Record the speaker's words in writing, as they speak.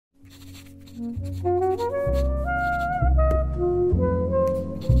I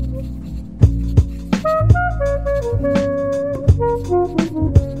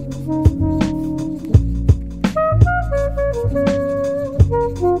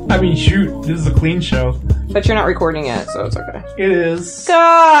mean, shoot, this is a clean show. But you're not recording it, so it's okay. It is.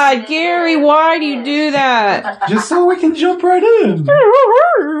 God, Gary, why do you do that? Just so we can jump right in.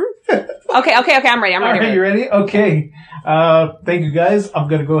 Okay, I'm ready. All right, you ready? Okay. Thank you, guys. I'm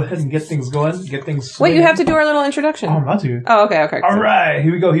going to go ahead and get things going, get things swinging. Wait, you have to do our little introduction. Oh, I'm about to. Oh, okay. All right,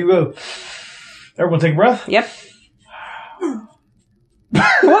 here we go. Everyone take a breath. Yep.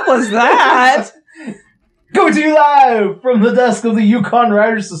 What was that? Coming to you live from the desk of the Yukon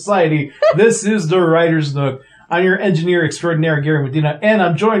Writers Society. This is the Writer's Nook. I'm your engineer extraordinaire, Gary Medina, and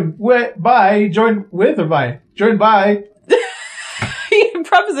I'm joined by...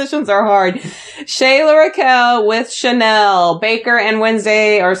 Prepositions are hard. Shayla Raquel with Chanel. Baker and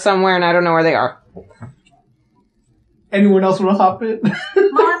Wednesday are somewhere, and I don't know where they are. Anyone else want to hop in?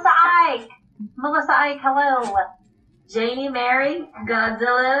 Melissa Ike, hello. Janie Mary,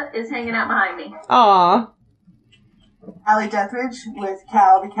 Godzilla is hanging out behind me. Aw. Allie Dethridge with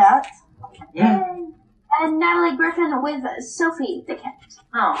Cal the cat. Yay. And Natalie Griffin with Sophie the cat.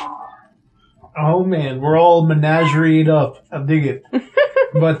 Aww. Oh man, we're all menageried up. I dig it.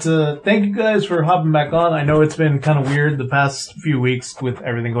 But thank you guys for hopping back on. I know it's been kind of weird the past few weeks with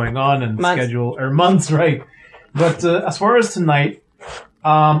everything going on and months, right? But as far as tonight,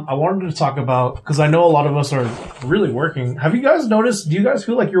 I wanted to talk about, because I know a lot of us are really working. Have you guys noticed, do you guys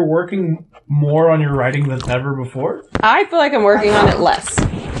feel like you're working more on your writing than ever before? I feel like I'm working on it less.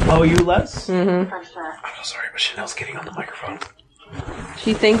 Oh, you less? Mm-hmm. For sure. I'm so sorry, but Chanel's getting on the microphone.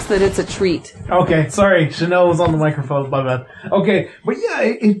 She thinks that it's a treat. Okay, sorry. Chanel was on the microphone. My bad. Okay, but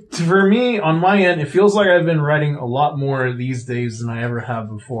yeah, for me, on my end, it feels like I've been writing a lot more these days than I ever have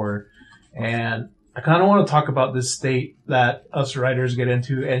before. And I kind of want to talk about this state that us writers get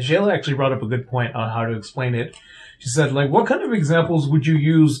into. And Shayla actually brought up a good point on how to explain it. She said, like, what kind of examples would you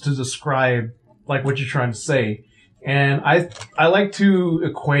use to describe, like, what you're trying to say? And I like to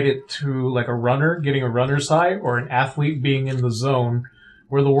equate it to, like, a runner getting a runner's high or an athlete being in the zone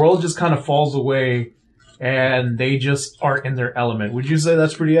where the world just kind of falls away and they just are in their element. Would you say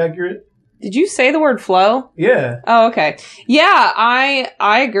that's pretty accurate? Did you say the word flow? Yeah. Oh, okay. Yeah,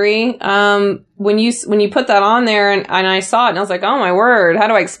 I agree. When you put that on there and I saw it and I was like, oh my word, how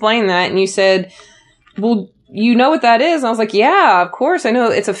do I explain that? And you said, well, you know what that is? And I was like, yeah, of course. I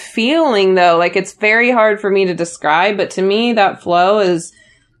know it's a feeling though. Like it's very hard for me to describe, but to me that flow is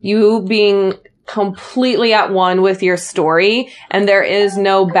you being completely at one with your story and there is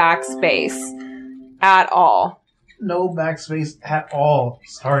no backspace at all. No backspace at all.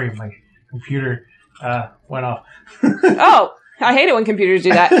 Sorry, my computer went off. Oh, I hate it when computers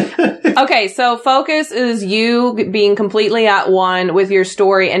do that. Okay, so focus is you being completely at one with your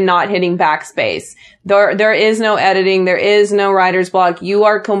story and not hitting backspace. There is no editing. There is no writer's block. You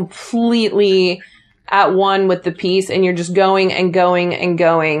are completely at one with the piece and you're just going and going and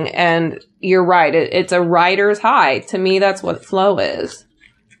going. And you're right. It's a writer's high. To me, that's what flow is.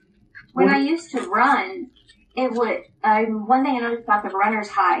 When I used to run, it would, one thing I noticed about the runner's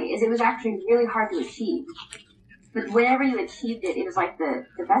high is it was actually really hard to achieve. But whenever you achieved it, it was like the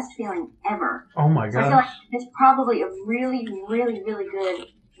best feeling ever. Oh my God. So I feel like it's probably a really, really, really good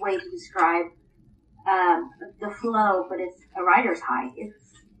way to describe the flow, but it's a writer's high.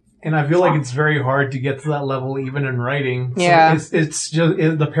 And I feel like it's very hard to get to that level even in writing. Yeah. So it's just,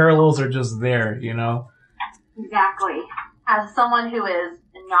 the parallels are just there, you know? Exactly. As someone who is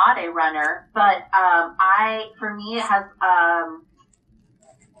not a runner, but for me it has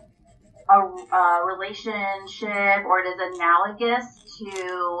a relationship, or it is analogous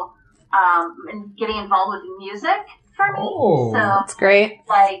to getting involved with music for me. Oh, so that's great.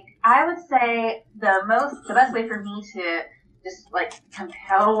 Like I would say the best way for me to just like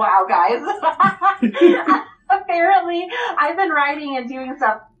oh wow guys apparently I've been writing and doing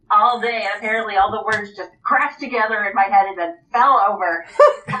stuff all day, and apparently all the words just crashed together in my head and then fell over.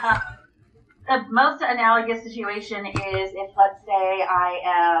 The most analogous situation is if, let's say, I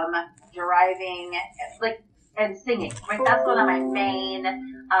am driving, like, and singing. Like, that's one of my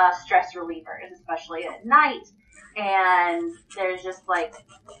main stress relievers, especially at night. And there's just, like,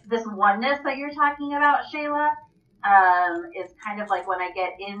 this oneness that you're talking about, Shayla, is kind of like when I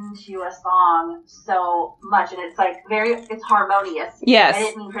get into a song so much, and it's, like, it's harmonious. Yes. I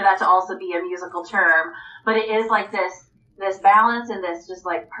didn't mean for that to also be a musical term, but it is, like, this balance and this just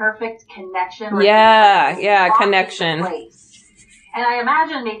like perfect connection. Connection. And I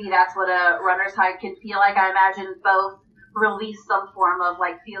imagine maybe that's what a runner's high can feel like. I imagine both release some form of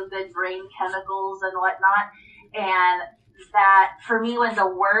like feel good brain chemicals and whatnot. And that for me, when the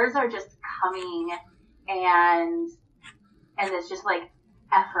words are just coming and it's just like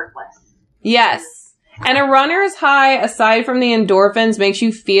effortless. Yes. And a runner's high, aside from the endorphins, makes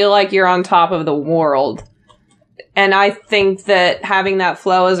you feel like you're on top of the world. And I think that having that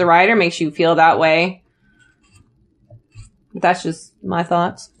flow as a writer makes you feel that way. That's just my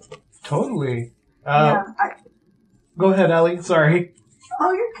thoughts. Totally. Yeah, Go ahead, Ellie. Sorry.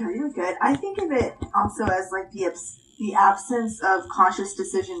 Oh, you're good. You're good. I think of it also as like the absence of conscious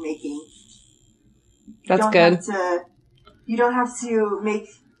decision making. That's good. You don't have to make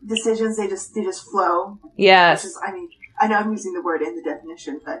decisions. They just flow. Yes. Which is, I mean, I know I'm using the word in the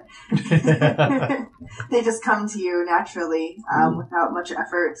definition, but they just come to you naturally without much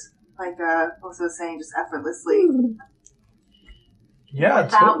effort. Like Melissa was saying, just effortlessly. Yeah,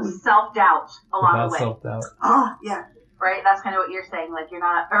 without totally. self-doubt along the way. Self-doubt. Oh, yeah. Right? That's kind of what you're saying. Like, you're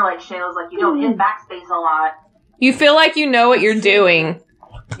not, or like Shayla's like, you don't hit backspace a lot. You feel like you know what you're doing.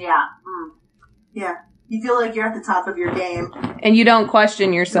 Yeah. Yeah. You feel like you're at the top of your game. And you don't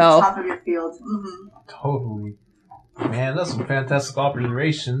question yourself. Top of your field. Mm-hmm. Totally. Man, that's some fantastic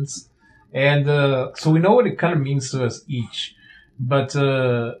observations. And so we know what it kind of means to us each. But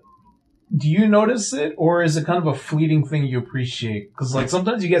do you notice it, or is it kind of a fleeting thing you appreciate? Because like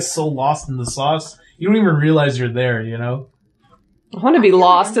sometimes you get so lost in the sauce, you don't even realize you're there, you know? I want to be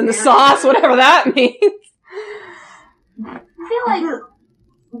lost in the sauce, whatever that means. I feel like...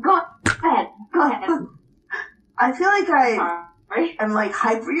 Go ahead. I feel like I'm like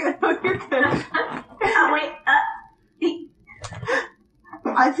hyper. You know, you're good. Oh, wait.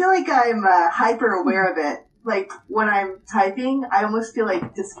 I feel like I'm hyper aware of it. Like when I'm typing, I almost feel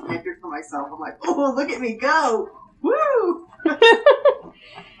like disconnected from myself. I'm like, oh, look at me go! Woo!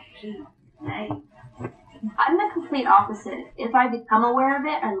 I'm the complete opposite. If I become aware of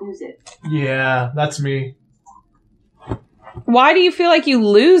it, I lose it. Yeah, that's me. Why do you feel like you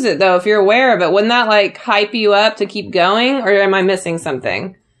lose it, though, if you're aware of it? Wouldn't that, like, hype you up to keep going? Or am I missing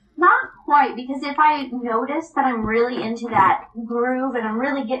something? Not quite, because if I notice that I'm really into that groove and I'm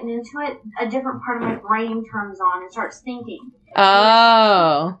really getting into it, a different part of my brain turns on and starts thinking.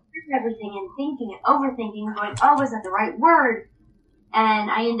 Oh. Everything and thinking and overthinking and going, oh, was that the right word?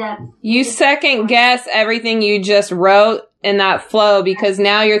 And I end up... You second guess everything you just wrote in that flow because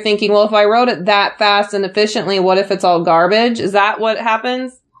now you're thinking, well, if I wrote it that fast and efficiently, what if it's all garbage? Is that what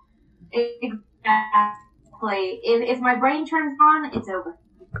happens? Exactly. If my brain turns on, it's over.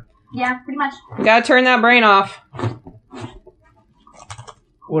 Yeah, pretty much. You gotta turn that brain off.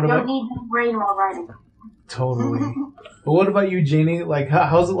 What Don't about need the brain while writing. totally? But what about you, Jeannie? Like,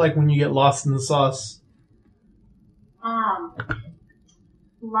 how's it like when you get lost in the sauce?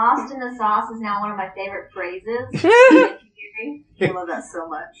 Lost in the sauce is now one of my favorite phrases. I love that so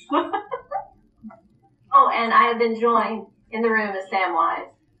much. Oh, and I have been joined in the room as Samwise.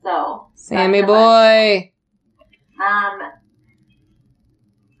 So Sammy boy. I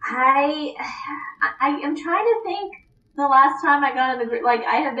am trying to think the last time I got in the group. Like,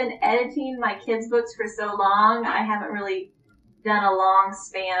 I have been editing my kids' books for so long, I haven't really done a long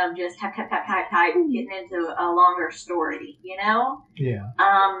span of just type, getting into a longer story, you know? Yeah.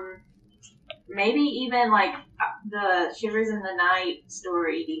 Maybe even like the Shivers in the Night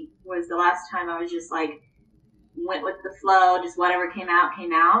story was the last time I was just like, went with the flow, just whatever came out.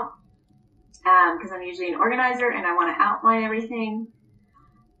 Because I'm usually an organizer and I want to outline everything.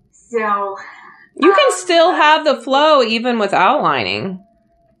 So. You can still have the flow even with outlining.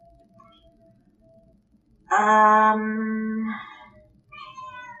 I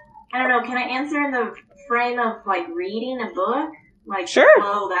don't know. Can I answer in the frame of like reading a book? Like, sure.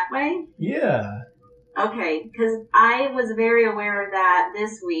 Flow that way? Yeah. Okay, because I was very aware of that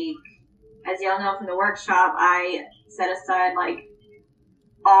this week. As y'all know from the workshop, I set aside like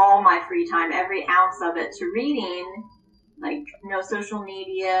all my free time, every ounce of it, to reading. Like, no social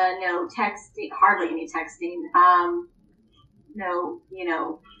media, no texting, hardly any texting, no,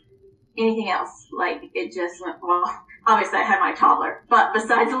 anything else. Like, it just went, well, obviously I had my toddler, but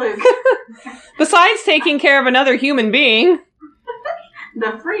besides Luke. Besides taking care of another human being.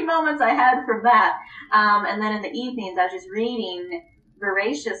 The free moments I had from that. And then in the evenings, I was just reading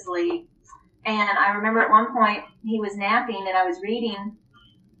voraciously. And I remember at one point, he was napping and I was reading.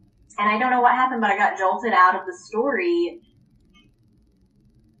 And I don't know what happened, but I got jolted out of the story.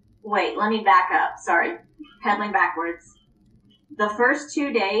 Wait, let me back up. Sorry. Pedaling backwards. The first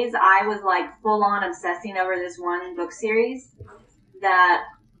 2 days, I was like full on obsessing over this one book series that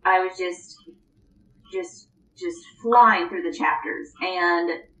I was just flying through the chapters. And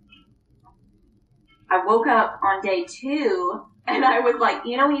I woke up on day 2 and I was like,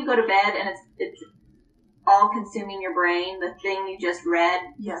 you know when you go to bed and it's all consuming your brain, the thing you just read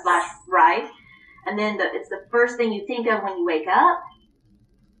 / right? And then it's the first thing you think of when you wake up.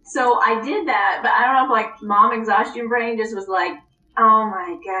 So I did that, but I don't know if like mom exhaustion brain just was like, oh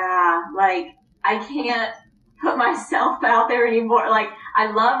my God, like I can't put myself out there anymore. Like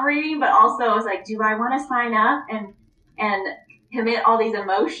I love reading, but also I was like, do I want to sign up and commit all these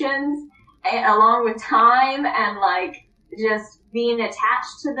emotions along with time and like just being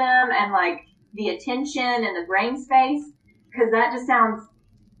attached to them and like the attention and the brain space? Because that just sounds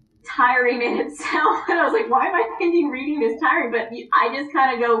tiring in itself. And I was like, why am I thinking reading is tiring? But I just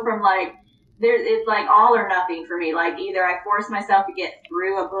kind of go from like, it's like all or nothing for me. Like either I force myself to get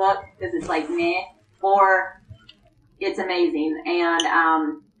through a book because it's like meh, or it's amazing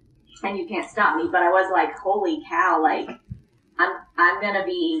and you can't stop me. But I was like, holy cow, like I'm gonna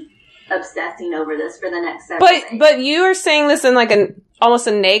be obsessing over this for the next 7 days. But you are saying this in like almost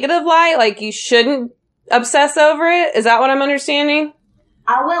a negative light, like you shouldn't obsess over it. Is that what I'm understanding?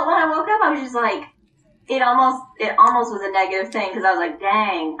 When I woke up, I was just like, it almost was a negative thing because I was like,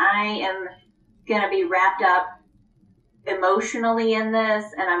 dang, I am gonna be wrapped up emotionally in this,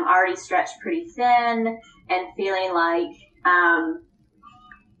 and I'm already stretched pretty thin and feeling like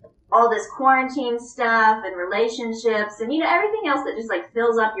all this quarantine stuff and relationships and everything else that just like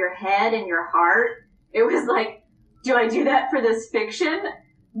fills up your head and your heart. It was like, do I do that for this fiction?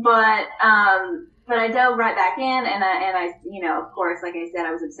 But I dove right back in and I of course, like I said,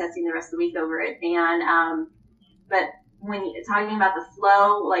 I was obsessing the rest of the week over it. And but when talking about the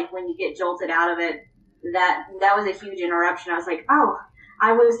flow, like when you get jolted out of it, that was a huge interruption. I was like, oh,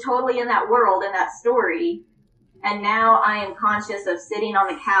 I was totally in that world, in that story. And now I am conscious of sitting on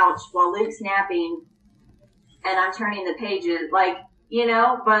the couch while Luke's napping and I'm turning the pages, like,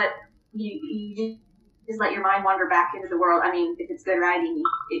 but you just let your mind wander back into the world. I mean, if it's good writing,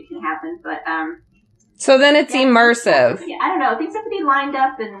 it can happen, but, so then it's immersive. Yeah, I don't know. Things have to be lined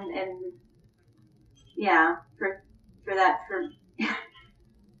up and yeah, for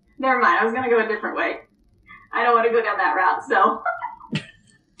never mind. I was going to go a different way. I don't want to go down that route, so.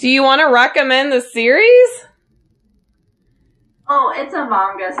 Do you want to recommend the series? Oh, it's a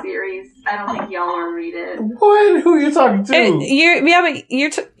manga series. I don't think y'all will read it. What? Who are you talking to? But you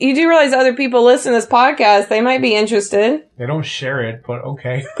do realize other people listen to this podcast. They might be interested. They don't share it, but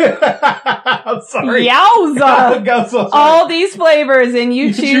okay. I'm sorry. Yowza! I'm so sorry. All these flavors, and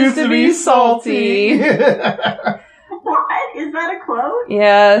you choose to be salty. What? Is that a quote?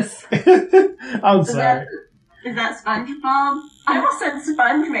 Yes. I'm sorry. Is that SpongeBob? I almost said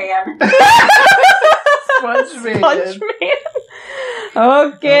Sponge Man. Sponge Man.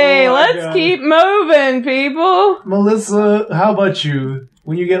 Okay, let's keep moving, people. Melissa, how about you?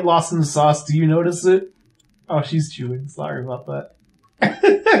 When you get lost in the sauce, do you notice it? Oh, she's chewing. Sorry about that.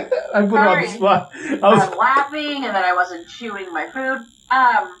 I put her on the spot. I was laughing and then I wasn't chewing my food.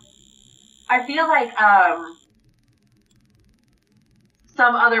 I feel like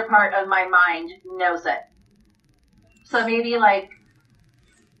some other part of my mind knows it. So maybe like,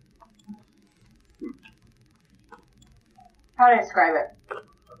 how do I describe it?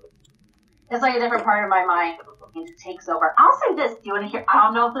 It's like a different part of my mind takes over. I'll say this. Do you want to hear? I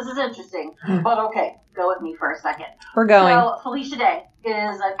don't know if this is interesting, but okay, go with me for a second. We're going. So Felicia Day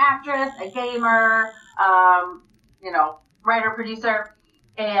is an actress, a gamer, writer, producer,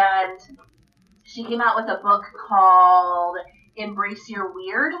 and she came out with a book called Embrace Your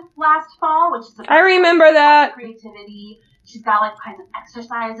Weird last fall, which is I remember that. Creativity. She's got like kinds of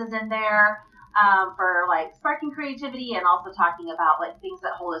exercises in there for like sparking creativity and also talking about like things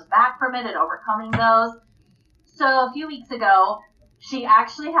that hold us back from it and overcoming those. So a few weeks ago, she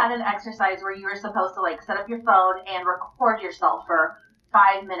actually had an exercise where you were supposed to like set up your phone and record yourself for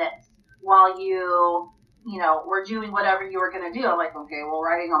 5 minutes while you were doing whatever you were going to do. I'm like, okay, well,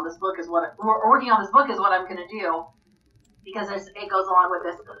 working on this book is what I'm going to do, because it goes along with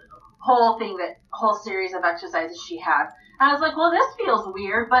this whole series of exercises she had. And I was like, well, this feels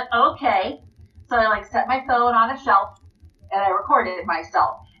weird, but okay. So I like set my phone on a shelf and I recorded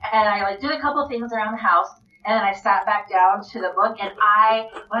myself. And I like did a couple things around the house, and then I sat back down to the book, and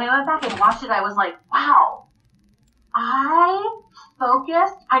when I went back and watched it, I was like, wow, I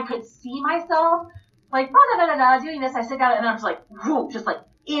focused. I could see myself like doing this. I sit down and I'm just like, whoo, just like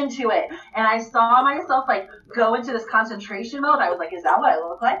into it. And I saw myself like go into this concentration mode. I was like, is that what I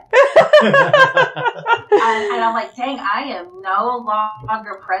look like? and I'm like, dang, I am no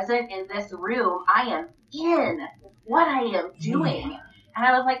longer present in this room. I am in what I am doing. And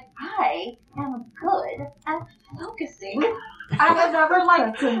I was like, I am good at focusing. I have never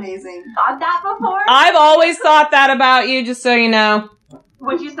That's amazing. thought that before. I've always thought that about you, just so you know.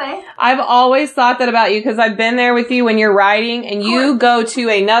 What'd you say? I've always thought that about you because I've been there with you when you're writing and you go to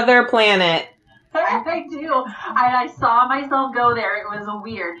another planet. I do. And I saw myself go there. It was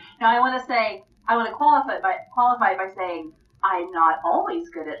weird. Now I want to qualify by saying I'm not always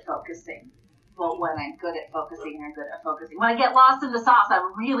good at focusing. But when I'm good at focusing, I'm good at focusing. When I get lost in the sauce,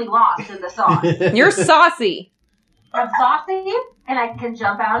 I'm really lost in the sauce. You're saucy. I'm saucy, and I can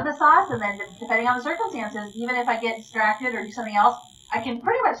jump out of the sauce, and then depending on the circumstances, even if I get distracted or do something else, I can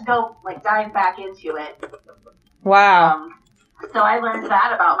pretty much go, dive back into it. Wow. So I learned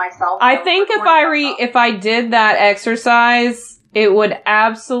that about myself. I think if I did that exercise, it would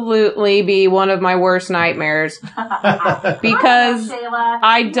absolutely be one of my worst nightmares. Because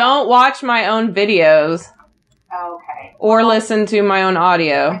I don't watch my own videos. Okay. Or listen to my own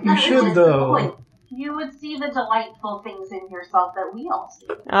audio. You should, though. You would see the delightful things in yourself that we all see.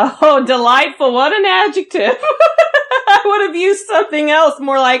 Oh, delightful. What an adjective. I would have used something else,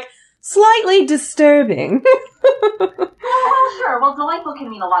 more like slightly disturbing. Well, sure. Well, delightful can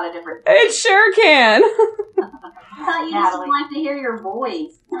mean a lot of different things. It sure can. I thought you just like to hear your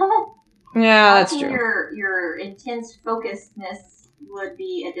voice. Yeah, that's true. Your intense focusedness would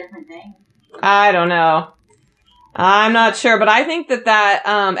be a different thing. I don't know. I'm not sure, but I think that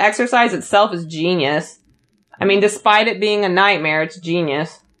exercise itself is genius. I mean, despite it being a nightmare, it's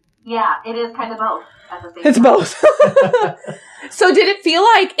genius. Yeah, it is kind of both. It's both. So did it feel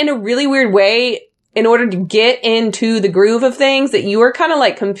like, in a really weird way, in order to get into the groove of things, that you were kind of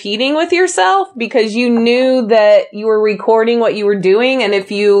like competing with yourself because you knew that you were recording what you were doing, and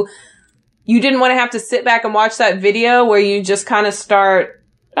if you didn't want to have to sit back and watch that video where you just kind of start,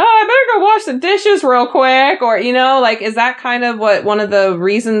 oh, I better go wash the dishes real quick, or, is that kind of what one of the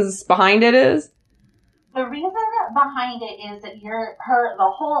reasons behind it is? The reason behind it is that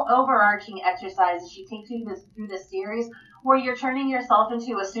the whole overarching exercise, she takes you through this series where you're turning yourself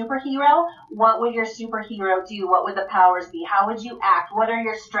into a superhero. What would your superhero do? What would the powers be? How would you act? What are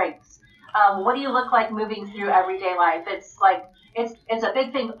your strengths? What do you look like moving through everyday life? It's like, it's a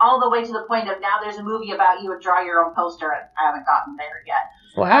big thing all the way to the point of now there's a movie about you and draw your own poster. I haven't gotten there yet.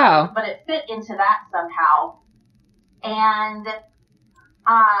 Wow. But it fit into that somehow. And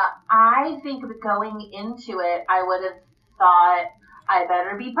I think going into it, I would have thought I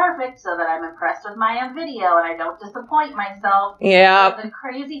better be perfect so that I'm impressed with my own video and I don't disappoint myself. Yeah. But the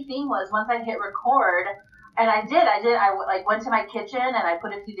crazy thing was once I hit record, and I went to my kitchen and I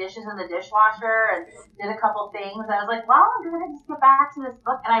put a few dishes in the dishwasher and did a couple things. I was like, well, I'm going to just get back to this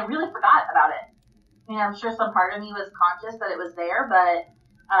book. And I really forgot about it. I mean, I'm sure some part of me was conscious that it was there, but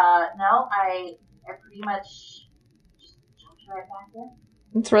no, I pretty much just jumped right back in.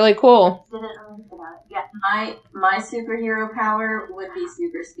 It's really cool. Didn't really think about it. Yeah. My superhero power would be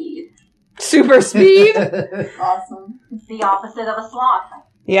super speed. Super speed? Awesome. The opposite of a sloth.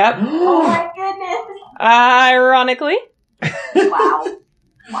 Yep. Oh my goodness. Ironically. Wow.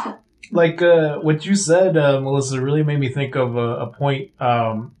 Like what you said, Melissa, really made me think of a point,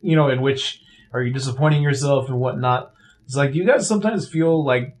 in which are you disappointing yourself and whatnot. It's like, do you guys sometimes feel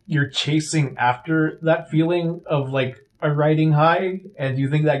like you're chasing after that feeling of like a riding high, and do you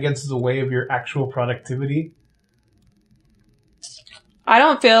think that gets in the way of your actual productivity? I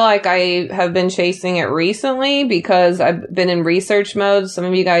don't feel like I have been chasing it recently because I've been in research mode. Some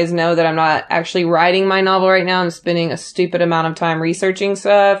of you guys know that I'm not actually writing my novel right now. I'm spending a stupid amount of time researching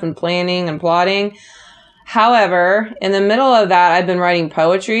stuff and planning and plotting. However, in the middle of that, I've been writing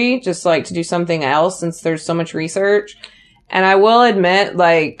poetry, just like to do something else since there's so much research. And I will admit,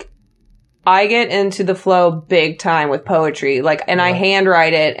 I get into the flow big time with poetry, and I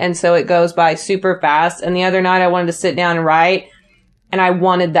handwrite it, and so it goes by super fast. And the other night I wanted to sit down and write, and I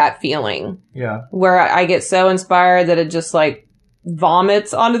wanted that feeling. Yeah. Where I get so inspired that it just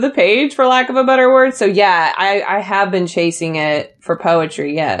vomits onto the page, for lack of a better word. So yeah, I have been chasing it for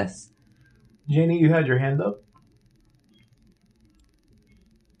poetry, yes. Jenny, you had your hand up?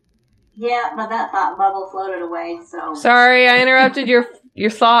 Yeah, but that thought bubble floated away, so. Sorry, I interrupted your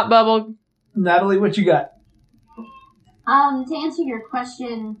thought bubble. Natalie, what you got? To answer your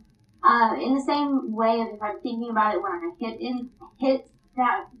question, in the same way as if I'm thinking about it when I hit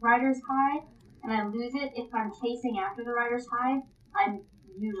that writer's high and I lose it, if I'm chasing after the writer's high, I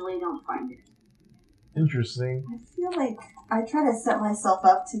usually don't find it. Interesting. I feel like I try to set myself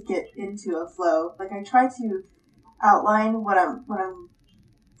up to get into a flow. Like I try to outline what I'm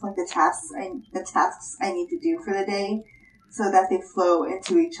like the tasks I need to do for the day, so that they flow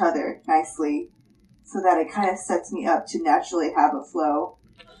into each other nicely. so that it kind of sets me up to naturally have a flow.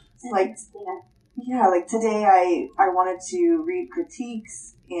 Like, like today I wanted to read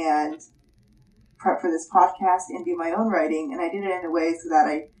critiques and prep for this podcast and do my own writing, and I did it in a way so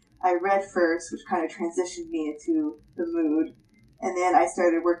that I read first, which kind of transitioned me into the mood, and then I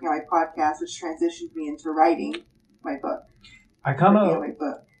started working on my podcast, which transitioned me into writing my book. I kind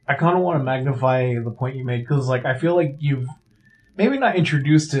of want to magnify the point you made, because like I feel like you've maybe not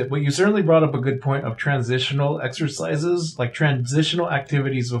introduced it, but you certainly brought up a good point of transitional exercises, like transitional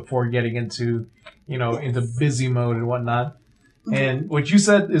activities before getting into, into busy mode and whatnot. Mm-hmm. And what you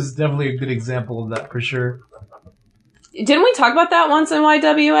said is definitely a good example of that for sure. Didn't we talk about that once in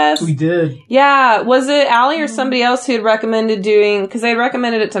YWS? We did. Yeah. Was it Allie or somebody else who had recommended doing, because they had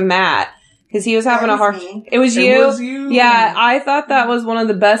recommended it to Matt, because he was having a hard... It was you? It was you? Yeah, I thought that was one of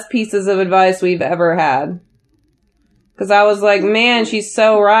the best pieces of advice we've ever had. Because I was like, man, she's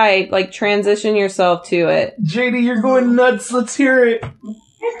so right. Like, transition yourself to it. JD, you're going nuts. Let's hear it.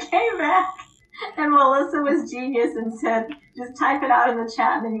 It came back, and Melissa was genius and said, just type it out in the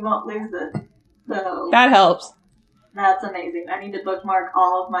chat and then you won't lose it. So that helps. That's amazing. I need to bookmark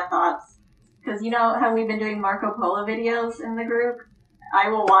all of my thoughts. Because you know how we've been doing Marco Polo videos in the group? I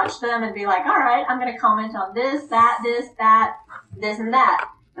will watch them and be like, all right, I'm going to comment on this, that, and that.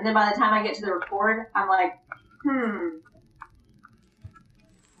 And then by the time I get to the record, I'm like,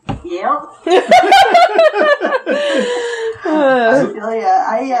 Yep. I feel ya.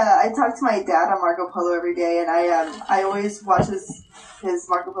 I talk to my dad on Marco Polo every day, and I always watch his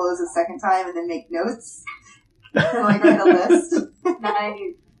Marco Polos a second time and then make notes and like write a list.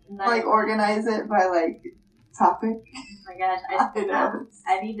 Nice. Like organize it by like topic. Oh my gosh,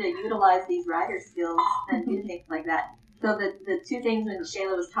 I need to utilize these writer skills and do things like that. So the two things when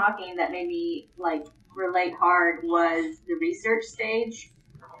Shayla was talking that made me like relate hard was the research stage.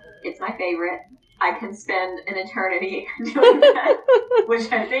 It's my favorite. I can spend an eternity doing that,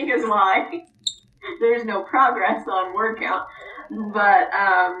 which I think is why there's no progress on word count. But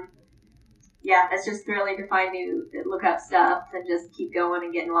yeah, it's just thrilling to look up stuff and just keep going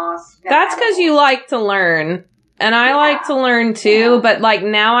and getting lost. That's because you like to learn. And I like to learn too, but like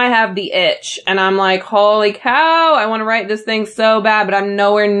now I have the itch and I'm like, holy cow, I want to write this thing so bad, but I'm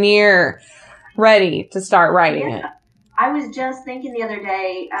nowhere near ready to start writing it. I was just thinking the other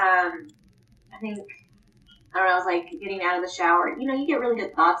day, I was like getting out of the shower. You know, you get really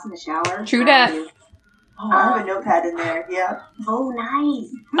good thoughts in the shower. True that. Oh, I have a notepad in there, yeah. Oh,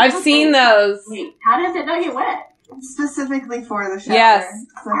 nice. I've seen those. Wait, how does it not get wet? Specifically for the shower. Yes.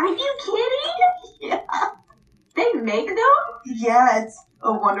 So, are you kidding? Yeah. They make them? Yeah, it's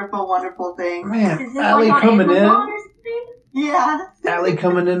a wonderful, wonderful thing. Man, Allie coming in. Yeah. Allie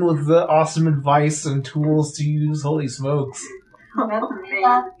coming in with the awesome advice and tools to use. Holy smokes. Oh, that's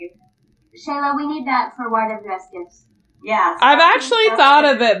amazing. Shayla, we need that for YWS gifts. Yeah. I've actually thought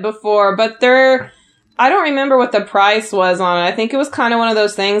of it before, but I don't remember what the price was on it. I think it was kind of one of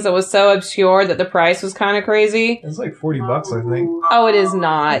those things that was so obscure that the price was kind of crazy. It's like $40, I think. Oh, it is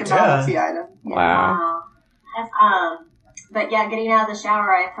not. Yeah. Item. Wow. But yeah, getting out of the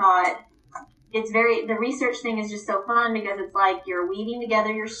shower, I thought the research thing is just so fun because it's like you're weaving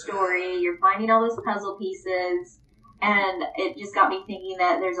together your story, you're finding all those puzzle pieces, and it just got me thinking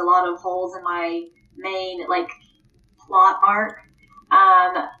that there's a lot of holes in my main, like, plot arc.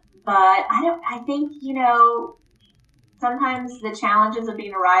 But I think, sometimes the challenges of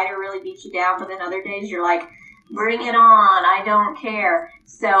being a writer really beat you down, but then other days you're like, bring it on, I don't care.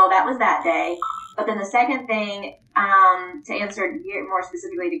 So that was that day. But then the second thing, to answer more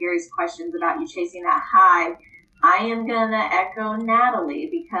specifically to Gary's questions about you chasing that high, I am going to echo Natalie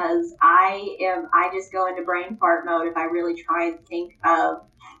because I just go into brain fart mode if I really try and think of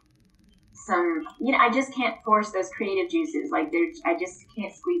some, I just can't force those creative juices. Like, I just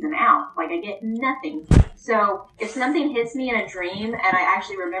can't squeeze them out. Like, I get nothing. So if something hits me in a dream and I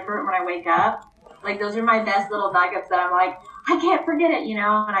actually remember it when I wake up, like, those are my best little nuggets that I'm like, I can't forget it, and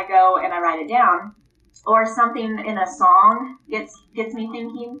I go and I write it down. Or something in a song gets me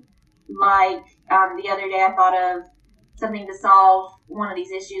thinking. Like, the other day I thought of something to solve one of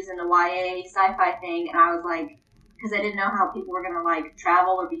these issues in the YA sci-fi thing, and I was like, because I didn't know how people were going to, like,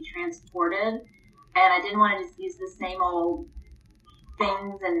 travel or be transported, and I didn't want to just use the same old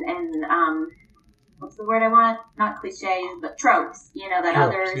things and what's the word I want? Not cliches, but tropes, that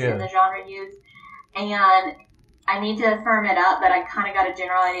others in the genre use. And I need to firm it up, but I kind of got a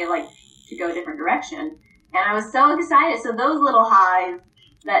general idea, like, to go a different direction. And I was so excited. So those little highs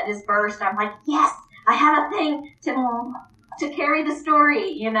that just burst, I'm like, yes, I have a thing to carry the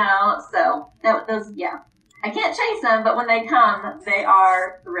story, So those, yeah. I can't chase them, but when they come, they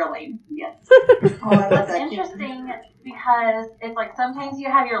are thrilling. Yes. Oh, I love It's that. interesting because it's like sometimes you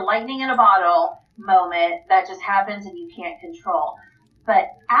have your lightning in a bottle moment that just happens and you can't control. But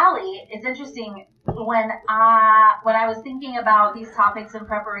Allie, it's interesting when I was thinking about these topics in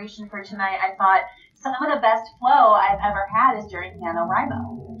preparation for tonight, I thought some of the best flow I've ever had is during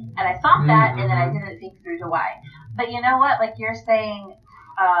NaNoWriMo. And I thought that, and then I didn't think through to why. But you know what? Like you're saying,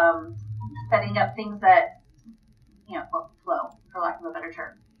 setting up things that, flow, for lack of a better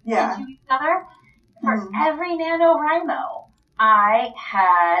term, Yeah. into each other. For every NaNoWriMo, I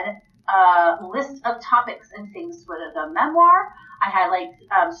had a list of topics and things for the memoir. I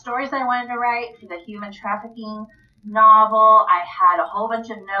had stories I wanted to write for the human trafficking novel. I had a whole bunch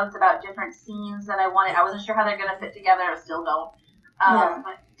of notes about different scenes that I wanted. I wasn't sure how they're going to fit together. I still don't.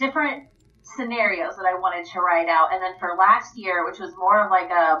 But different scenarios that I wanted to write out. And then for last year, which was more of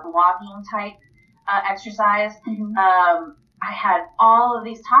like a blogging type exercise, I had all of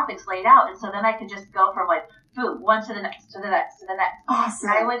these topics laid out. And so then I could just go from boom, one to the next, to the next, to the next. Awesome.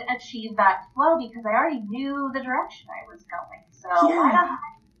 I would achieve that flow because I already knew the direction I was going. So why don't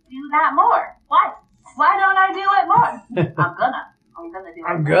I do that more? Why don't I do it more? I'm gonna do it.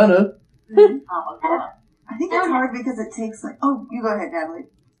 I'm gonna. I'm gonna. I think it's hard because it takes you go ahead, Natalie.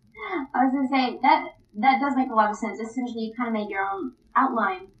 I was going to say, that does make a lot of sense. Essentially, you kind of made your own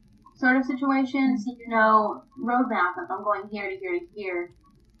outline sort of situation, so you know, roadmap, if I'm going here to here to here.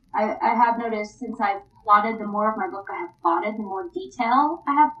 I have noticed since I've plotted, the more of my book I have plotted, the more detail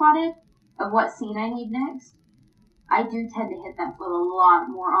I have plotted of what scene I need next. I do tend to hit that flow a lot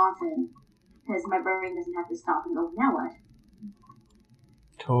more often because my brain doesn't have to stop and go, now what?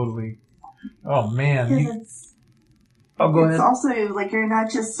 Totally. Oh, man. Go ahead. It's also, you're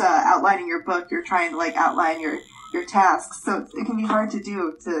not just outlining your book, you're trying to, outline your tasks. So it can be hard to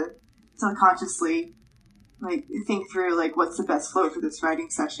do, to subconsciously, think through, what's the best flow for this writing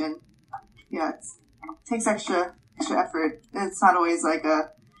session. Yeah, it takes extra effort. And it's not always,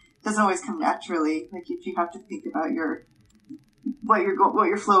 doesn't always come naturally. If you have to think about what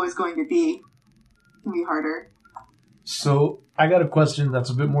your flow is going to be, it can be harder. So I got a question that's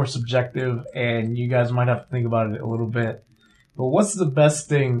a bit more subjective, and you guys might have to think about it a little bit. But what's the best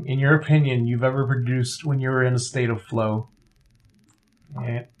thing, in your opinion, you've ever produced when you were in a state of flow?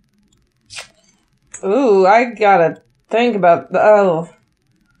 Yeah. Ooh, I gotta think about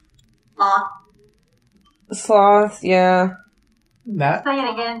sloth, yeah. Nat? Say it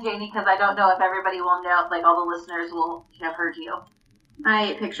again, Janie, because I don't know if everybody will know, all the listeners will have heard you.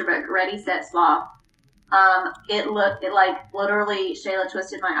 My picture book, Ready, Set, Sloth. It literally, Shayla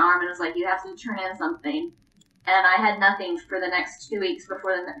twisted my arm and was like, you have to turn in something. And I had nothing for the next 2 weeks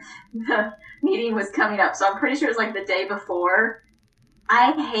before the meeting was coming up. So I'm pretty sure it was the day before.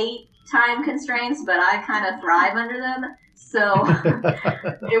 I hate time constraints, but I kind of thrive under them. So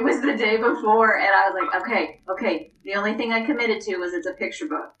it was the day before, and I was like, okay. The only thing I committed to was it's a picture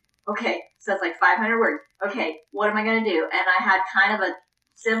book. Okay, so it's 500 words. Okay, what am I going to do? And I had kind of a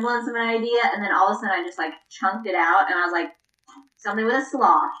semblance of an idea, and then all of a sudden I just chunked it out, and I was like, something with a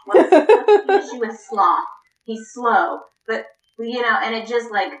sloth. What's the issue with sloth? He's slow, but and it just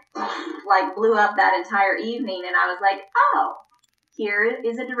blew up that entire evening, and I was like, oh, here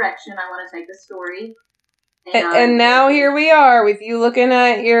is a direction I want to take the story. And now here we are with you looking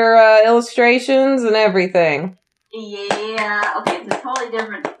at your illustrations and everything. Yeah, okay, it's a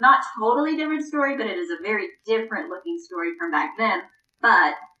not totally different story, but it is a very different looking story from back then.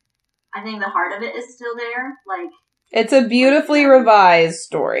 But I think the heart of it is still there. It's a beautifully revised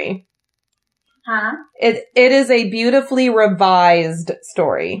story. Huh? It is a beautifully revised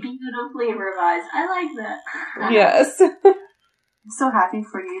story. Beautifully revised. I like that. Yes. I'm so happy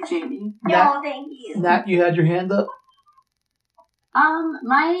for you, Jamie. No, thank you. Nat, you had your hand up?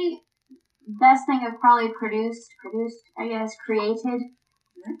 My best thing I've probably produced, I guess, created,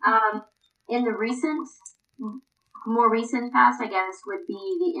 in the more recent past, I guess, would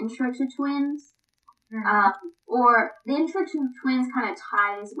be the intro to Twins. Or the intro to Twins kind of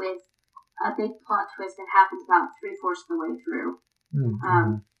ties with a big plot twist that happens about 3/4 of the way through.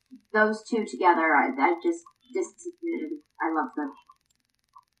 Mm-hmm. Those two together, I just disappeared. I love them.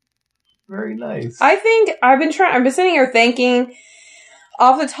 Very nice. I think I've been sitting here thinking,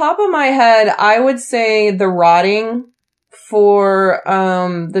 off the top of my head, I would say The Rotting for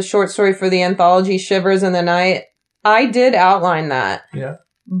the short story for the anthology Shivers in the Night. I did outline that. Yeah.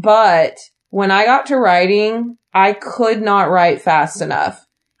 But when I got to writing, I could not write fast enough.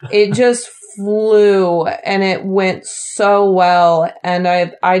 It just flew and it went so well. And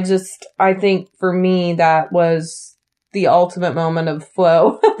I think for me that was the ultimate moment of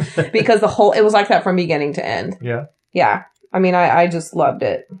flow because it was like that from beginning to end. Yeah. Yeah. I mean, I just loved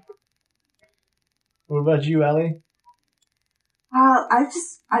it. What about you, Allie?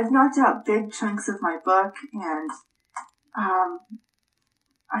 I've knocked out big chunks of my book, and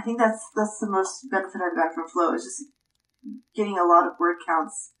I think that's the most benefit I've got from flow is just getting a lot of word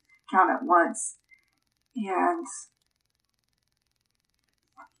count at once. And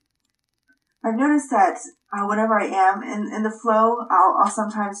I've noticed that whenever I am in the flow, I'll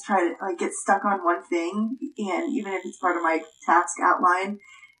sometimes try to like get stuck on one thing, and even if it's part of my task outline,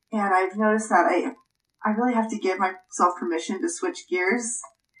 and I've noticed that I really have to give myself permission to switch gears,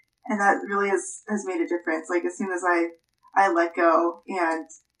 and that really has made a difference. Like as soon as I let go and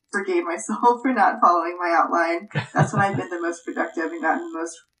forgave myself for not following my outline, that's when I've been the most productive and gotten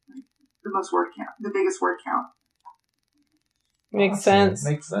the most word count, the biggest word count. Makes sense.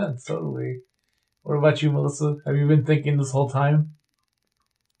 Makes sense, totally. What about you, Melissa? Have you been thinking this whole time?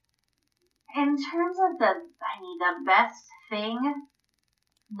 In terms of the best thing,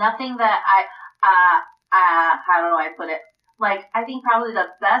 nothing that how do I put it? Like, I think probably the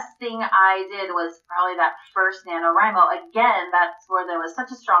best thing I did was probably that first NaNoWriMo. Again, that's where there was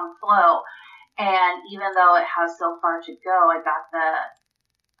such a strong flow. And even though it has so far to go, I got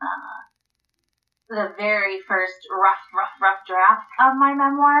the very first rough draft of my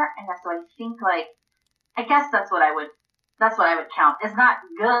memoir. And so I think, like, I guess that's what I would count. It's not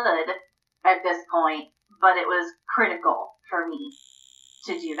good at this point, but it was critical for me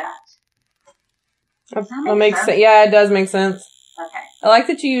to do that. That makes sense. Yeah, it does make sense. Okay. I like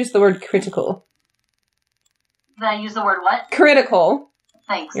that you use the word critical. Did I use the word what? Critical.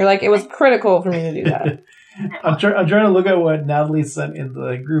 Thanks. You're like, it was critical for me to do that. I'm trying to look at what Natalie sent in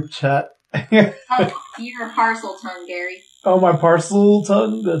the group chat. Oh, your parcel tongue, Gary. Oh, my parcel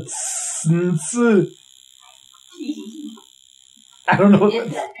tongue? That's... I don't know what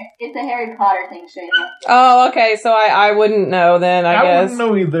It's a Harry Potter thing, Shayla. Oh, okay, so I wouldn't know then, I guess. wouldn't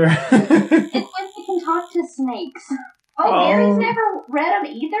know either. It's when you can talk to snakes. Oh, Gary's never read them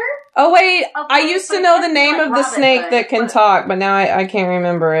either? Oh, wait, Okay, I used to but know the that's name like of the Robin snake Hood. that can What- talk, but now I can't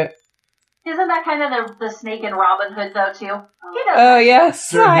remember it. Isn't that kind of the snake in Robin Hood, though, too? He does Oh, that. yes,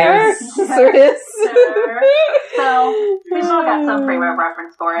 Sir sire. Hiss. Sir Hiss. Sir. So, we still got some frame of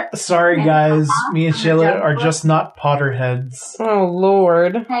reference for it. Sorry, guys. Me and Shayla are just not Potterheads. Oh,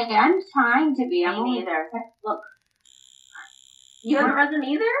 Lord. Hey, I'm trying to be. Me I'm only neither. Look, You haven't read them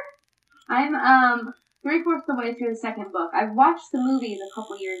either? I'm 3/4 of the way through the second book. I watched the movies a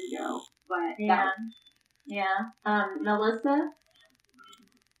couple years ago, but Yeah. Melissa?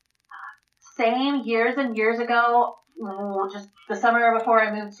 Same years and years ago, just the summer that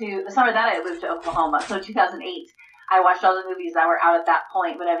I moved to Oklahoma, so 2008, I watched all the movies that were out at that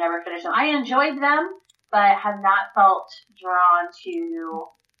point, but I've never finished them. I enjoyed them, but I have not felt drawn to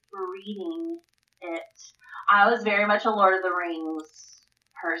reading it. I was very much a Lord of the Rings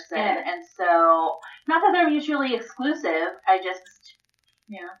person, and so, not that they're mutually exclusive, I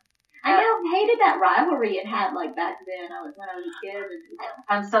hated that rivalry it had like back then. When I was a kid.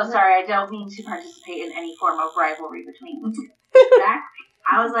 I'm so sorry, I don't mean to participate in any form of rivalry between the two. Exactly.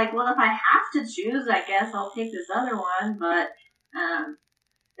 I was like, well, if I have to choose, I guess I'll take this other one. But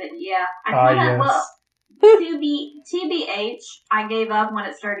yeah, I kind of TBH, I gave up when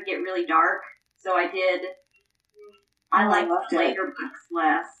it started to get really dark. So I did. I liked later books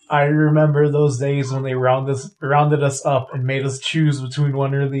less. I remember those days when they rounded us up and made us choose between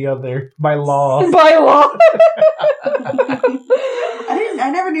one or the other by law. By law. I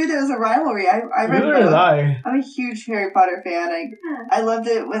never knew there was a rivalry. I read Neither did both. I. I'm a huge Harry Potter fan. I loved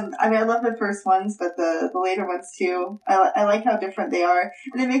it I love the first ones, but the later ones too. I like how different they are,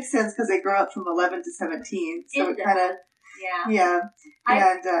 and it makes sense because they grow up from 11 to 17. So it kind of yeah. I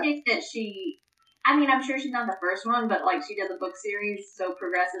think that I'm sure she's not the first one, but like she did the book series so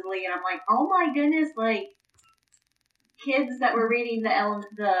progressively, and I'm like, oh my goodness, like kids that were reading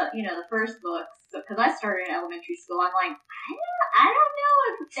the first books. Because I started in elementary school, I'm like, I don't know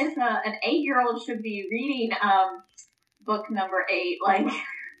if an 8-year-old should be reading book number 8. Like,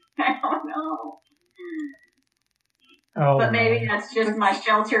 I don't know. Oh, but maybe that's just my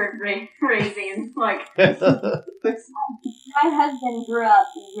sheltered raising. Like, my husband grew up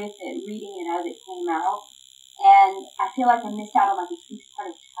with it, reading it as it came out, and I feel like I missed out on like a huge part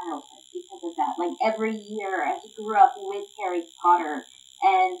of childhood because of that. Like every year, I just grew up with Harry Potter,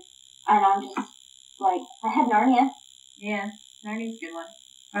 and I'm just like, I had Narnia. Yeah, Narnia's a good one.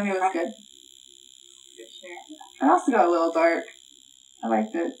 Narnia was good. It also got a little dark. I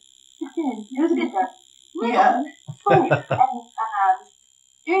liked it. It did. It was a good dark. Yeah. Oh, and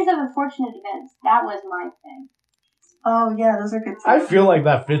series of unfortunate events. That was my thing. Oh, yeah, those are good too. I feel like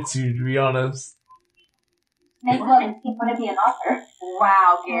that fits you, to be honest. Make love and keep want to be an author.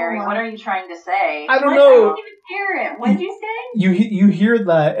 Wow, Gary, what are you trying to say? I don't I know. didn't even hear it. What'd you say? You hear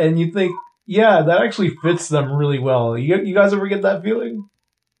that and you think, yeah, that actually fits them really well. You guys ever get that feeling?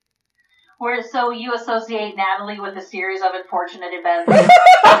 So you associate Natalie with a series of unfortunate events.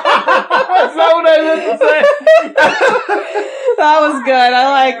 That's not what I meant to say. That was good. I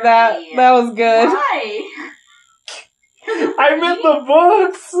like that. That was good. Why? I meant the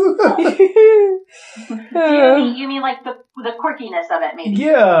books. You mean like the quirkiness of it, maybe?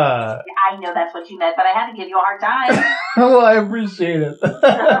 Yeah. I know that's what you meant, but I had to give you a hard time. Well, I appreciate it.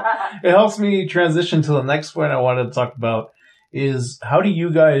 It helps me transition to the next point I wanted to talk about. Is how do you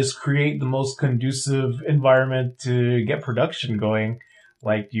guys create the most conducive environment to get production going?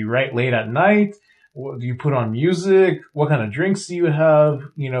 Like, do you write late at night? Do you put on music? What kind of drinks do you have?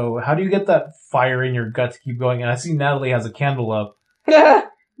 You know, how do you get that fire in your gut to keep going? And I see Natalie has a candle up.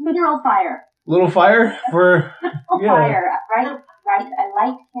 Literal fire. Little fire for Fire. Right. I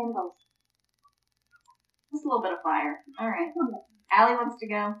light candles. Just a little bit of fire. All right. Allie wants to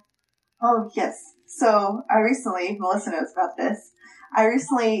go. Oh, yes. So I recently, Melissa knows about this, I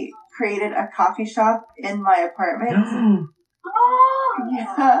recently created a coffee shop in my apartment. Oh!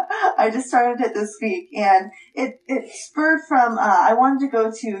 Yeah, I just started it this week, and it spurred from, I wanted to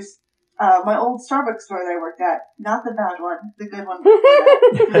go to my old Starbucks store that I worked at, not the bad one, the good one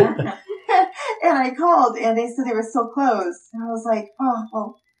before that. And I called, and they said they were still closed. And I was like, oh,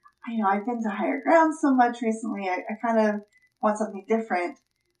 well, I've been to higher ground so much recently, I kind of want something different.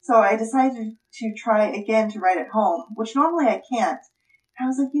 So I decided to try again to write at home, which normally I can't. And I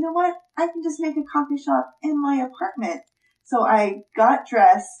was like, you know what? I can just make a coffee shop in my apartment. So I got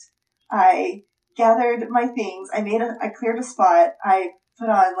dressed. I gathered my things. I cleared a spot. I put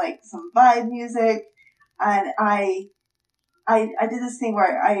on like some vibe music, and I did this thing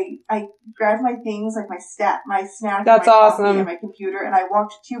where I grabbed my things, like my snack, That's my awesome. coffee and my computer, and I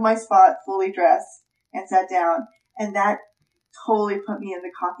walked to my spot fully dressed and sat down, and that totally put me in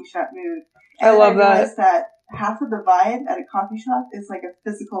the coffee shop mood. And I love I realized that half of the vibe at a coffee shop is like a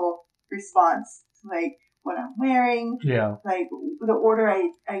physical response, like what I'm wearing, Yeah. like the order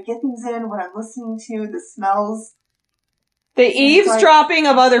I get things in, what I'm listening to, the smells. The eavesdropping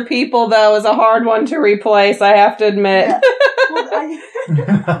of other people, though, is a hard one to replace, I have to admit. Yeah. Well,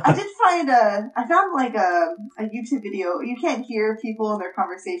 I found like a YouTube video. You can't hear people in their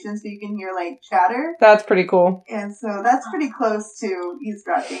conversations, but you can hear like chatter. That's pretty cool. And so that's pretty close to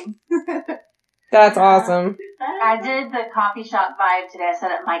eavesdropping. That's awesome. I did the coffee shop vibe today. I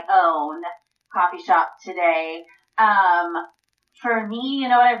set up my own coffee shop today. For me, you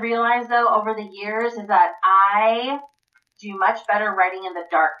know what I've realized though over the years is that I do much better writing in the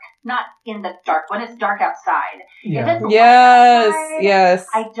dark. Not in the dark, when it's dark outside. Yeah. If it's light Yes, outside, yes.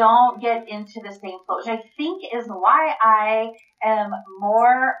 I don't get into the same flow, which I think is why I am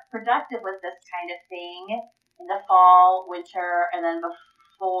more productive with this kind of thing in the fall, winter, and then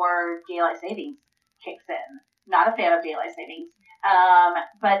before daylight savings kicks in. Not a fan of daylight savings.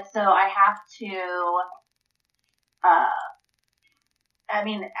 But so I have to,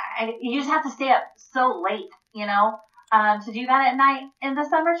 you just have to stay up so late, you know, to do that at night in the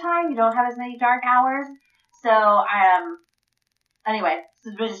summertime. You don't have as many dark hours. So, anyway,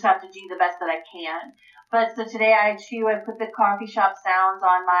 so we just have to do the best that I can. But so today I put the coffee shop sounds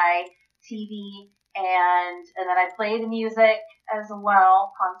on my TV, and then I play the music as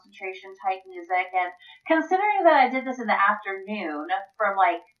well, concentration type music. And considering that I did this in the afternoon from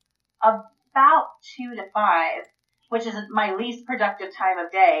like about 2 to 5, which is my least productive time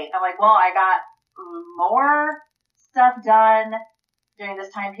of day, I'm like, well, I got more stuff done during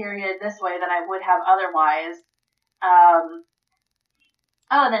this time period this way than I would have otherwise.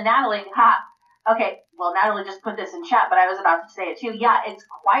 And then Natalie, okay, well, Natalie just put this in chat, but I was about to say it too. Yeah, it's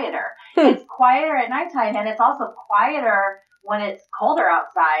quieter. It's quieter at nighttime, and it's also quieter when it's colder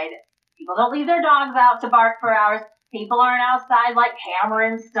outside. People don't leave their dogs out to bark for hours. People aren't outside like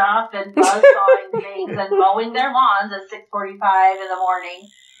hammering stuff and buzzsawing things and mowing their lawns at 6:45 in the morning.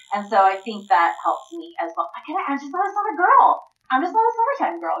 And so I think that helps me as well. I'm just not a summer girl. I'm just not a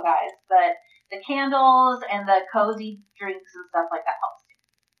summertime girl, guys. But the candles and the cozy drinks and stuff like that helps too.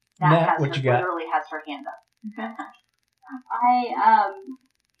 Nat, what you got? Literally has her hand up.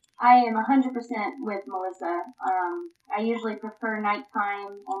 I am 100% with Melissa. I usually prefer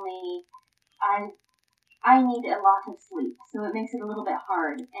nighttime, only I need a lot of sleep, so it makes it a little bit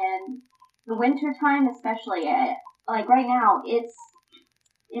hard. And the winter time especially, like right now,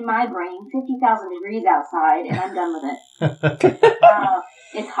 in my brain, 50,000 degrees outside, and I'm done with it.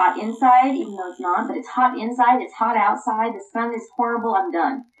 It's hot inside, even though it's not, but it's hot inside, it's hot outside, the sun is horrible, I'm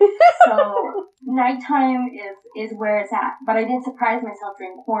done. So, nighttime is where it's at. But I did surprise myself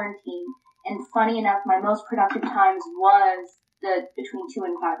during quarantine, and funny enough, my most productive times was between 2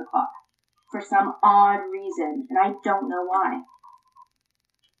 and 5 o'clock. For some odd reason, and I don't know why.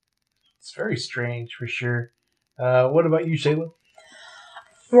 It's very strange, for sure. What about you, Shayla?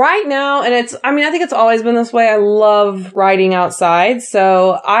 Right now, and I think it's always been this way. I love riding outside.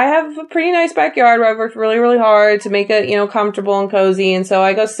 So I have a pretty nice backyard where I've worked really, really hard to make it, comfortable and cozy. And so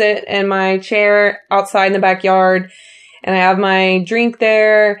I go sit in my chair outside in the backyard and I have my drink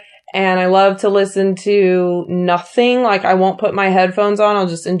there and I love to listen to nothing. Like I won't put my headphones on. I'll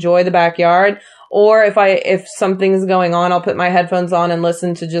just enjoy the backyard. Or if something's going on, I'll put my headphones on and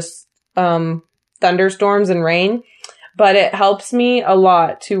listen to just, thunderstorms and rain. But it helps me a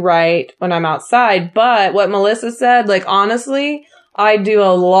lot to write when I'm outside. But what Melissa said, like, honestly, I do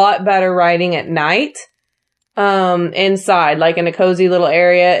a lot better writing at night, inside, like in a cozy little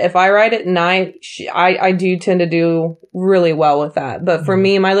area. If I write at night, I do tend to do really well with that. But for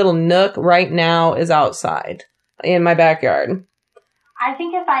me, my little nook right now is outside in my backyard. I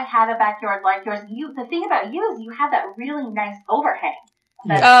think if I had a backyard like yours, the thing about you is you have that really nice overhang.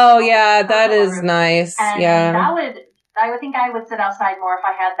 Oh, yeah, that is nice. And yeah. I would think I would sit outside more if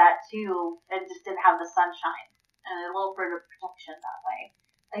I had that too and just didn't have the sunshine and a little bit of protection that way.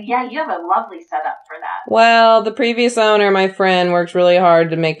 Yeah, you have a lovely setup for that. Well, the previous owner, my friend, worked really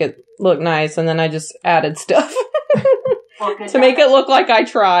hard to make it look nice, and then I just added stuff to make it look like I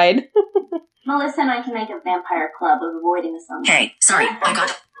tried. Melissa and I can make a vampire club of avoiding the sunlight. Hey, sorry, I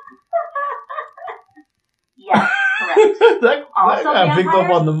got... Yes, correct. that got picked up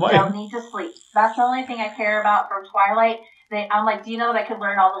on the mic. Don't need to sleep. That's the only thing I care about from Twilight. I'm like, do you know that I could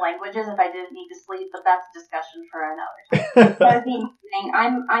learn all the languages if I didn't need to sleep? But that's a discussion for another time. That's the thing.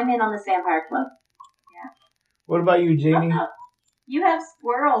 I'm in on this vampire club. Yeah. What about you, Jamie? You have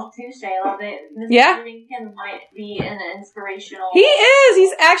squirrels too, Shayla. Yeah. Lincoln might be an inspirational. He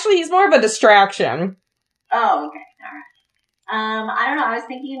is. He's more of a distraction. Oh, okay. All right. I don't know. I was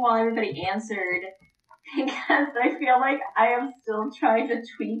thinking while everybody answered, because I feel like I am still trying to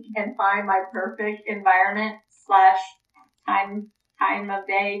tweak and find my perfect environment / time of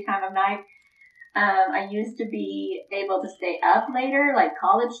day, time of night. I used to be able to stay up later, like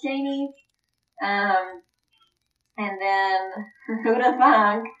college Jamie. And then, who'd have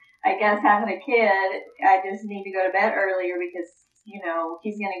thunk, I guess having a kid, I just need to go to bed earlier because, he's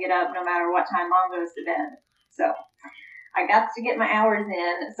going to get up no matter what time mom goes to bed. So, I got to get my hours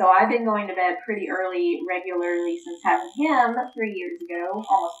in. So, I've been going to bed pretty early, regularly since having him 3 years ago,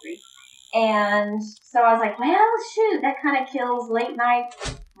 almost 3. And so I was like, well, shoot, that kind of kills late night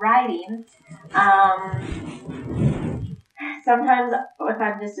writing. Sometimes if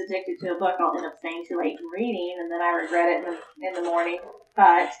I'm just addicted to a book, I'll end up staying too late and reading, and then I regret it in the morning.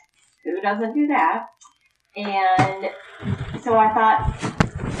 But who doesn't do that? And so I thought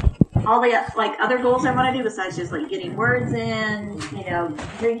all the other goals I want to do besides just getting words in,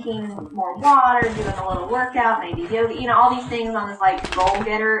 drinking more water, doing a little workout, maybe yoga, all these things on this goal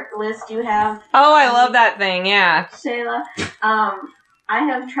getter list you have. Oh, I love that thing. Yeah, Shayla. I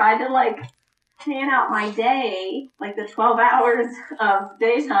have tried to plan out my day, the 12 hours of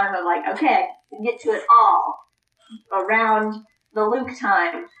daytime of okay, I can get to it all around the Luke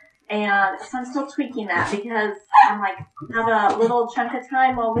time. And so I'm still tweaking that because I'm have a little chunk of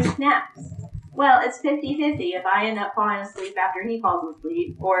time while Luke naps. Well, it's 50-50 if I end up falling asleep after he falls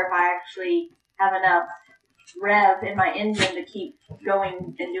asleep, or if I actually have enough rev in my engine to keep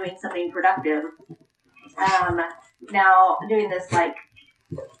going and doing something productive. Now, doing this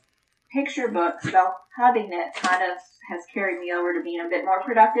picture book, self-hubbing it kind of has carried me over to being a bit more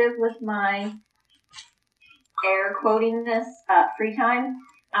productive with my air quoting this free time.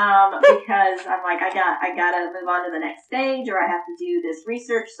 Because I'm I gotta move on to the next stage, or I have to do this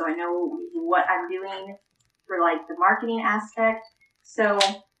research so I know what I'm doing for the marketing aspect. So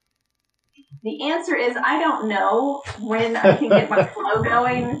the answer is I don't know when I can get my flow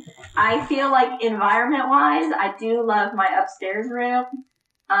going. I feel environment wise, I do love my upstairs room.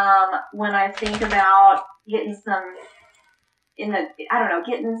 When I think about getting some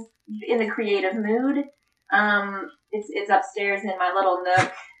getting in the creative mood, it's upstairs in my little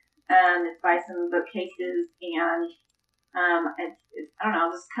nook. It's by some bookcases and it's I don't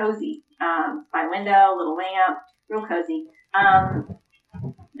know, just cozy. By window, little lamp, real cozy.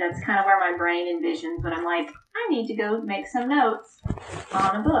 That's kind of where my brain envisions when I'm I need to go make some notes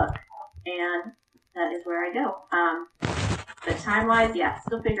on a book, and that is where I go. But time-wise, yeah,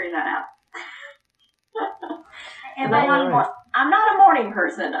 still figuring that out. And I'm not a morning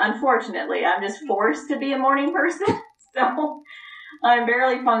person, unfortunately. I'm just forced to be a morning person. So I'm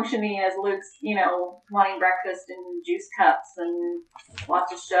barely functioning as Luke's, wanting breakfast and juice cups and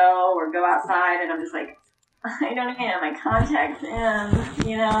watch a show or go outside. And I'm just like, I don't even have my contacts in,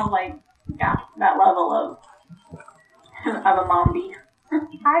 that level of a mom bee.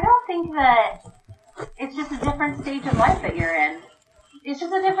 I don't think that it's just a different stage of life that you're in. It's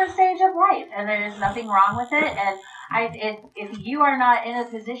just a different stage of life, and there's nothing wrong with it. And if you are not in a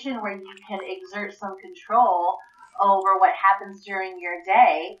position where you can exert some control over what happens during your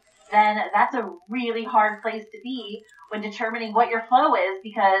day, then that's a really hard place to be when determining what your flow is,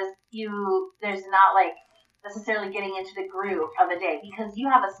 because there's not like necessarily getting into the groove of a day, because you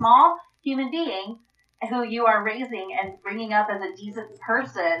have a small human being who you are raising and bringing up as a decent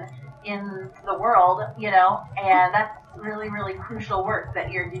person in the world, and that's really, really crucial work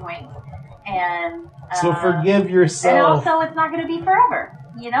that you're doing. And so forgive yourself. And also, it's not going to be forever.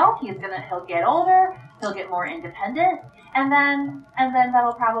 He'll get older, he'll get more independent, and then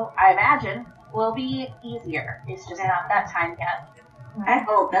that'll probably, I imagine, will be easier. It's just not that time yet. I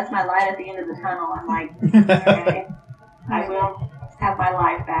hope that's my light at the end of the tunnel. I'm like, okay, I will have my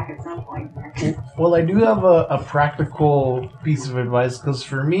life back at some point. Well, I do have a practical piece of advice, because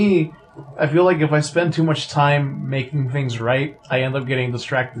for me, I feel like if I spend too much time making things right, I end up getting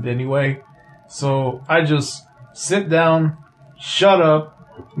distracted anyway. So I just sit down, shut up,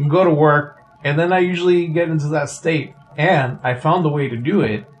 and go to work, and then I usually get into that state. And I found the way to do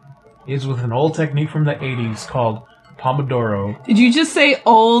it is with an old technique from the 80s called Pomodoro. Did you just say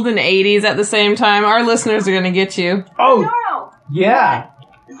old and 80s at the same time? Our listeners are going to get you. Oh, Pomodoro! yeah.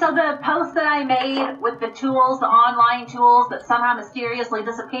 So the post that I made with the tools, the online tools that somehow mysteriously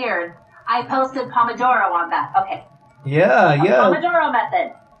disappeared, I posted Pomodoro on that. Okay. Yeah. Pomodoro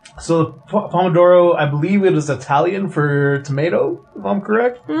method. So Pomodoro, I believe it is Italian for tomato, if I'm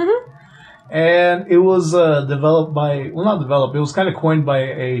correct. Mm-hmm. And it was developed by, well, not developed, it was kind of coined by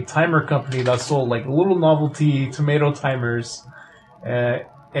a timer company that sold like little novelty tomato timers.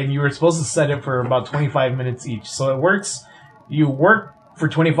 And you were supposed to set it for about 25 minutes each. So it works. You work for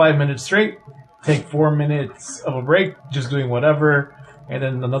 25 minutes straight, take 4 minutes of a break, just doing whatever, and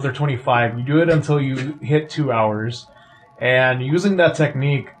then another 25. You do it until you hit 2 hours. And using that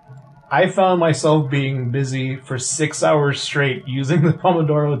technique, I found myself being busy for 6 hours straight using the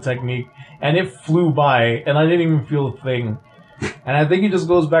Pomodoro technique, and it flew by, and I didn't even feel a thing. And I think it just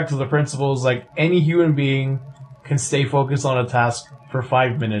goes back to the principles, like, any human being can stay focused on a task for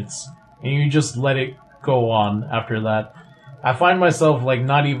 5 minutes, and you just let it go on after that. I find myself, like,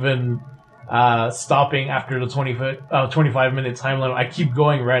 not even stopping after the 25-minute time limit. I keep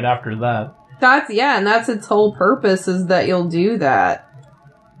going right after that. And that's its whole purpose, is that you'll do that.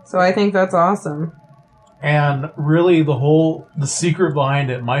 So I think that's awesome. And really, the secret behind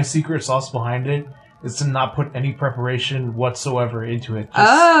it, my secret sauce behind it, is to not put any preparation whatsoever into it.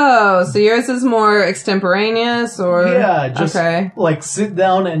 So yours is more extemporaneous, or? Yeah, just like sit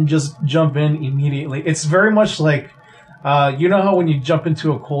down and just jump in immediately. It's very much like, you know how when you jump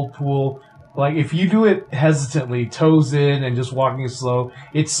into a cold pool, like if you do it hesitantly, toes in and just walking slow,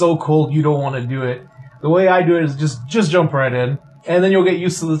 it's so cold you don't want to do it. The way I do it is just jump right in, and then you'll get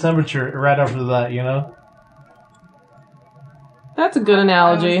used to the temperature right after that, That's a good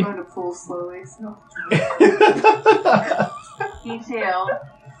analogy. I was going to pool slowly, so. Me too.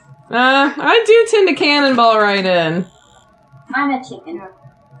 I do tend to cannonball right in. I'm a chicken. Yeah.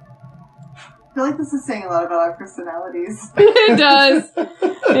 I feel like this is saying a lot about our personalities. It does.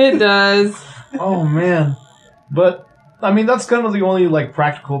 It does. Oh, man. But, I mean, that's kind of the only, like,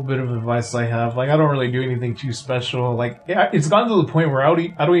 practical bit of advice I have. Like, I don't really do anything too special. Like, it's gotten to the point where I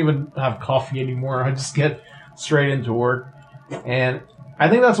don't even have coffee anymore. I just get straight into work. And I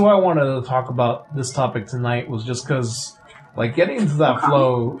think that's why I wanted to talk about this topic tonight, was just because, like, getting into that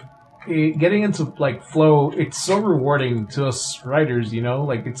flow, it's so rewarding to us writers,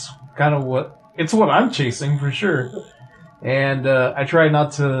 Like, it's kind of what I'm chasing, for sure. And I try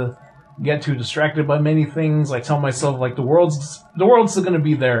not to get too distracted by many things. I tell myself, like, the world's still going to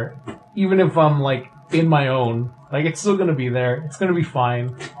be there. Even if I'm, like, in my own. Like, it's still going to be there. It's going to be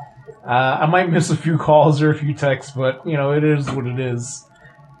fine. I might miss a few calls or a few texts, but, it is what it is.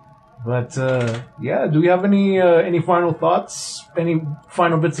 But, yeah, do we have any final thoughts? Any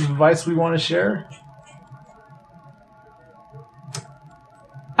final bits of advice we want to share?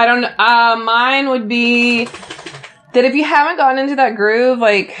 I don't know. Mine would be that if you haven't gotten into that groove,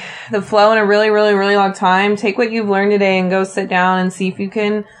 like the flow in a really, really, really long time, take what you've learned today and go sit down and see if you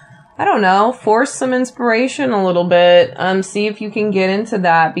can I don't know, force some inspiration a little bit. See if you can get into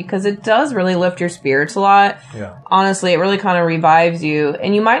that, because it does really lift your spirits a lot. Yeah. Honestly, it really kind of revives you.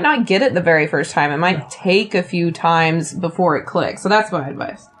 And you might not get it the very first time. It might take a few times before it clicks. So that's my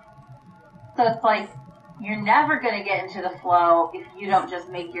advice. So it's like, you're never going to get into the flow if you don't just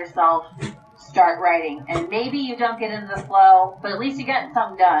make yourself start writing. And maybe you don't get into the flow, but at least you get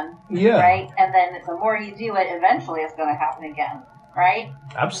something done. Yeah. Right? And then the more you do it, eventually it's going to happen again. Right?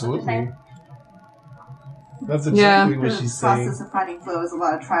 Absolutely. That's exactly what she's The saying. process of finding flow is a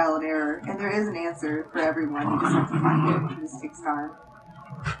lot of trial and error, and there is an answer for everyone. You just have to find it. It just takes time.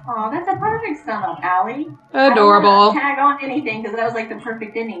 Oh, that's a perfect sum up, Allie. Adorable. I don't want to tag on anything because that was like the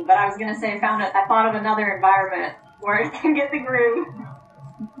perfect ending. But I was gonna say I thought of another environment where it can get the groove.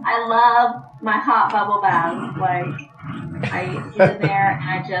 I love my hot bubble bath. Like I get in there and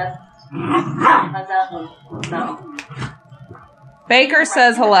I just so. Baker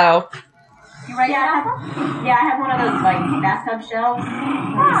says hello. You write down? I have one of those like bathtub shelves.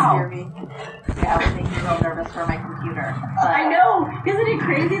 Wow. Yeah, I was making me real nervous for my computer. I know. Isn't it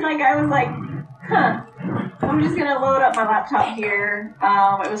crazy? Like I was like, I'm just gonna load up my laptop here.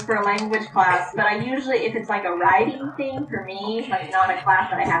 It was for a language class, but I usually, if it's like a writing thing for me, like not a class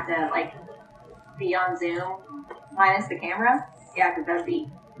that I have to like be on Zoom minus the camera, yeah, because that would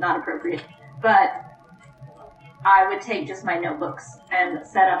be not appropriate. But I would take just my notebooks and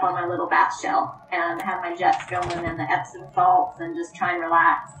set up on my little bath shelf and have my jets going and the Epsom salts and just try and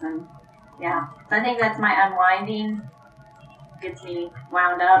relax. And yeah, so I think that's my unwinding. Gets me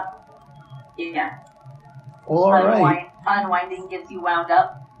wound up. Yeah. Well, all right. Unwinding gets you wound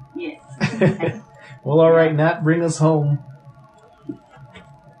up. Yeah. Well, all right, Nat, bring us home.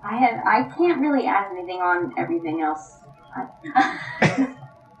 I can't really add anything on everything else.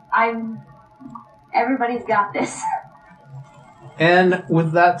 Everybody's got this. And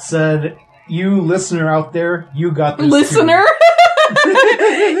with that said, you listener out there, you got this Listener? too.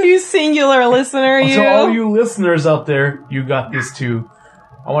 You singular listener, you. To all you listeners out there, you got this too.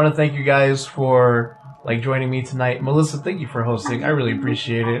 I want to thank you guys for joining me tonight. Melissa, thank you for hosting. I really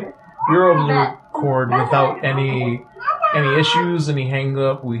appreciate it. We were able to record without any issues, any hang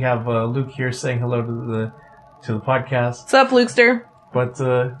up. We have Luke here saying hello to the podcast. What's up, Lukester? But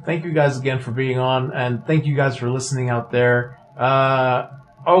thank you guys again for being on, and thank you guys for listening out there.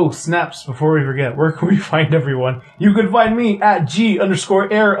 Snaps, before we forget, where can we find everyone? You can find me at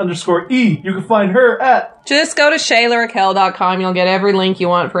G_Air_E. You can find her at... Just go to ShaylaRaquel.com. You'll get every link you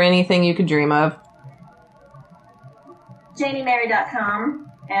want for anything you could dream of.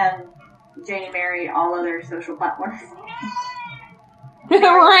 JanieMary.com and Janie Mary, all other social platforms.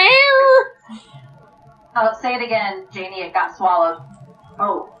 Oh, say it again, Janie, it got swallowed.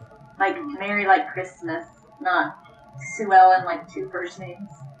 Oh, like Mary like Christmas, not Sue Ellen like two first names.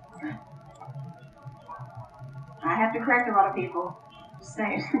 I have to correct a lot of people. Just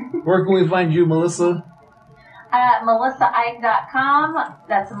saying. Where can we find you, Melissa? At melissaike.com.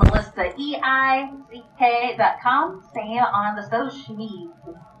 That's melissaeik.com. Same on the social media.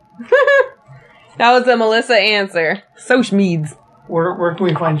 That was a Melissa answer. Social medias. Where can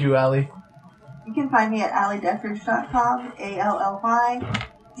we find you, Allie? You can find me at AllieDeathRage.com, AllieDeathRage.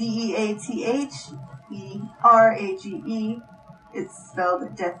 It's spelled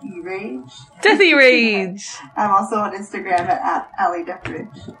Deathy Rage. Deathy Rage. I'm also on Instagram at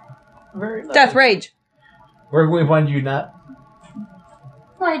AllieDeathRage. Very nice. Death Rage. Where can we find you, Nat?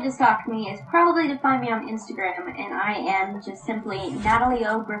 Way to stalk me is probably to find me on Instagram, and I am just simply Natalie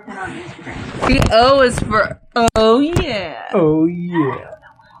O. Griffin on Instagram. The O is for oh yeah. Oh, yeah.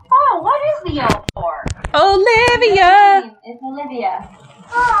 Oh, what is the O for? Olivia. It's Olivia.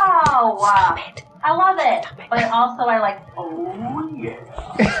 Oh, wow. I love it. But also I like, oh, yeah.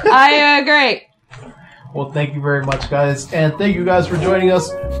 I agree. Well, thank you very much, guys. And thank you guys for joining us.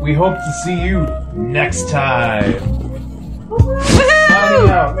 We hope to see you next time. Signing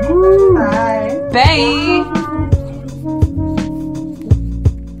out. Bye. Bye.